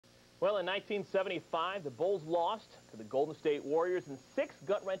Well, in 1975, the Bulls lost to the Golden State Warriors in 6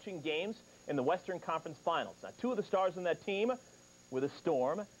 gut-wrenching games in the Western Conference Finals. Now, 2 of the stars on that team were the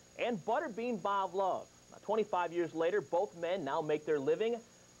Storm and Butterbean Bob Love. Now, 25 years later, both men now make their living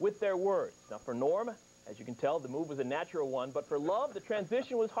with their words. Now, for Norm, as you can tell, the move was a natural one, but for Love, the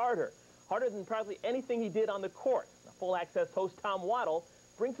transition was harder than probably anything he did on the court. Now, Full Access host Tom Waddle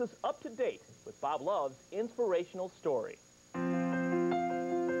brings us up to date with Bob Love's inspirational story.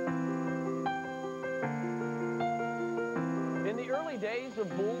 In the early days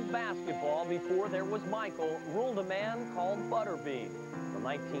of Bulls basketball, before there was Michael, ruled a man called Butterbean. From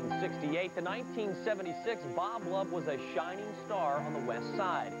 1968 to 1976, Bob Love was a shining star on the West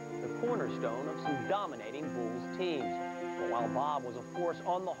Side, the cornerstone of some dominating Bulls teams. But while Bob was a force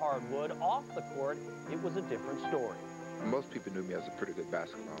on the hardwood, off the court, it was a different story. Most people knew me as a pretty good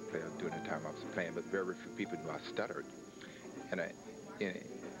basketball player during the time I was playing, but very few people knew I stuttered. And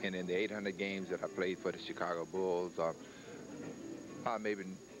in the 800 games that I played for the Chicago Bulls, maybe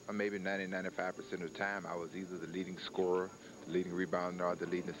 90–95% of the time, I was either the leading scorer, the leading rebounder, or the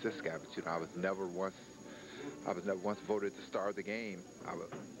leading assist guy. But you know, I was never once voted the star of the game.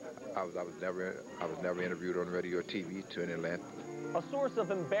 I was never interviewed on radio or TV to any length. A source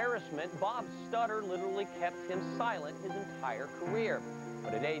of embarrassment, Bob's stutter literally kept him silent his entire career.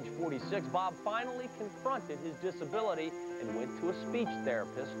 But at age 46, Bob finally confronted his disability and went to a speech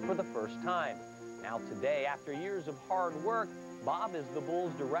therapist for the first time. Now today, after years of hard work, Bob is the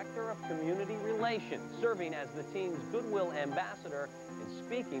Bulls' Director of Community Relations, serving as the team's goodwill ambassador and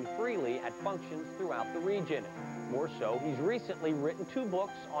speaking freely at functions throughout the region. More so, he's recently written 2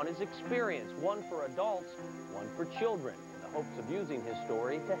 books on his experience, one for adults, one for children, in the hopes of using his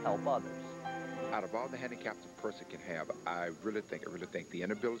story to help others. Out of all the handicaps a person can have, I really think the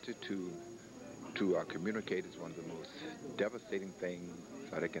inability to communicate is one of the most devastating things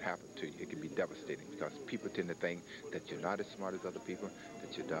that can happen to you. It can be devastating because people tend to think that you're not as smart as other people,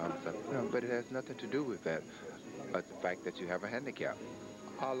 that you're dumb, but it has nothing to do with that. But the fact that you have a handicap.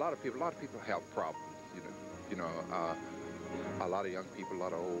 A lot of people have problems. A lot of young people, a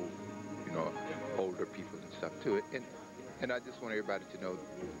lot of older people and stuff too. And I just want everybody to know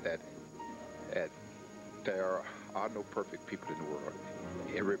that there are no perfect people in the world.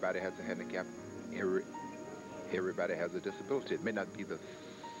 Everybody has a handicap. Everybody has a disability. It may not be the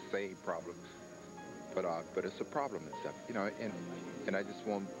same problem, but it's a problem and stuff. And I just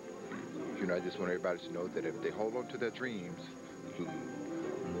want everybody to know that if they hold on to their dreams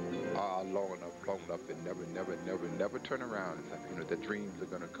long enough, and never turn around and stuff, the dreams are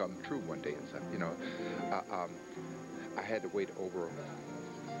going to come true one day and stuff. I had to wait over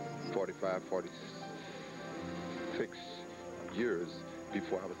 45, 46 years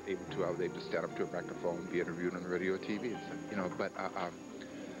before I was able to stand up to a microphone, be interviewed on the radio or TV and stuff, but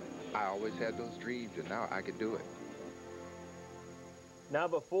I always had those dreams, and now I can do it. Now,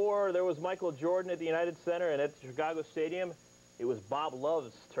 before there was Michael Jordan at the United Center and at the Chicago Stadium, it was Bob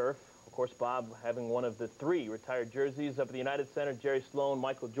Love's turf. Of course, Bob having one of the 3 retired jerseys up at the United Center, Jerry Sloan,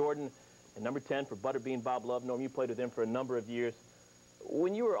 Michael Jordan, and number 10 for Butterbean Bob Love. Norm, you played with him for a number of years.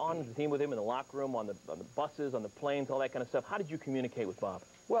 When you were on the team with him in the locker room, on the buses, on the planes, all that kind of stuff, how did you communicate with Bob?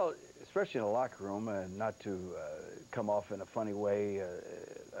 Well, especially in the locker room, not to come off in a funny way,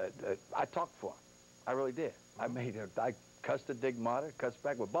 I talked for him. I really did. I cussed a digmata, cussed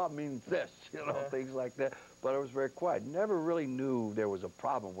back, well, Bob means this, things like that. But I was very quiet. Never really knew there was a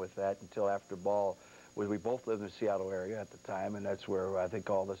problem with that until after ball. We both lived in the Seattle area at the time, and that's where I think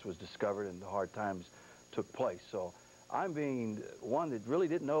all this was discovered and the hard times took place. So I'm being one that really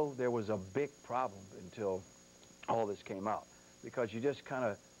didn't know there was a big problem until all this came out. Because you just kind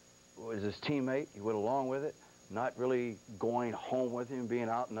of was his teammate, you went along with it, not really going home with him, being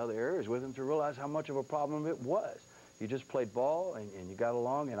out in other areas with him to realize how much of a problem it was. You just played ball and you got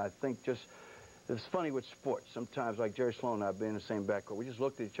along, and I think it's funny with sports. Sometimes, like Jerry Sloan and I, being in the same backcourt, we just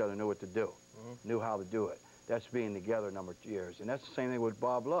looked at each other and knew what to do, knew how to do it. That's being together a number of years. And that's the same thing with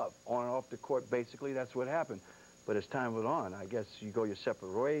Bob Love. On and off the court, basically, that's what happened. But as time went on, I guess you go your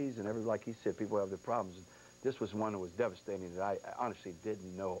separate ways, and like he said, people have their problems. And this was one that was devastating that I honestly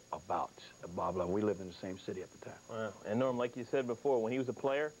didn't know about Bob Love. We lived in the same city at the time. Wow. And Norm, like you said before, when he was a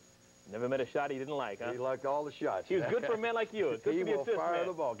player, never met a shot he didn't like, huh? He liked all the shots. He was good for a man like you. It's good to be a fifth fire man.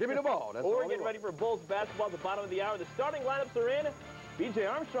 the ball. Give me the ball. That's We're getting ready for Bulls basketball at the bottom of the hour. The starting lineups are in. B.J.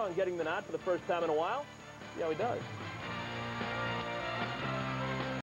 Armstrong getting the nod for the first time in a while. See how he does.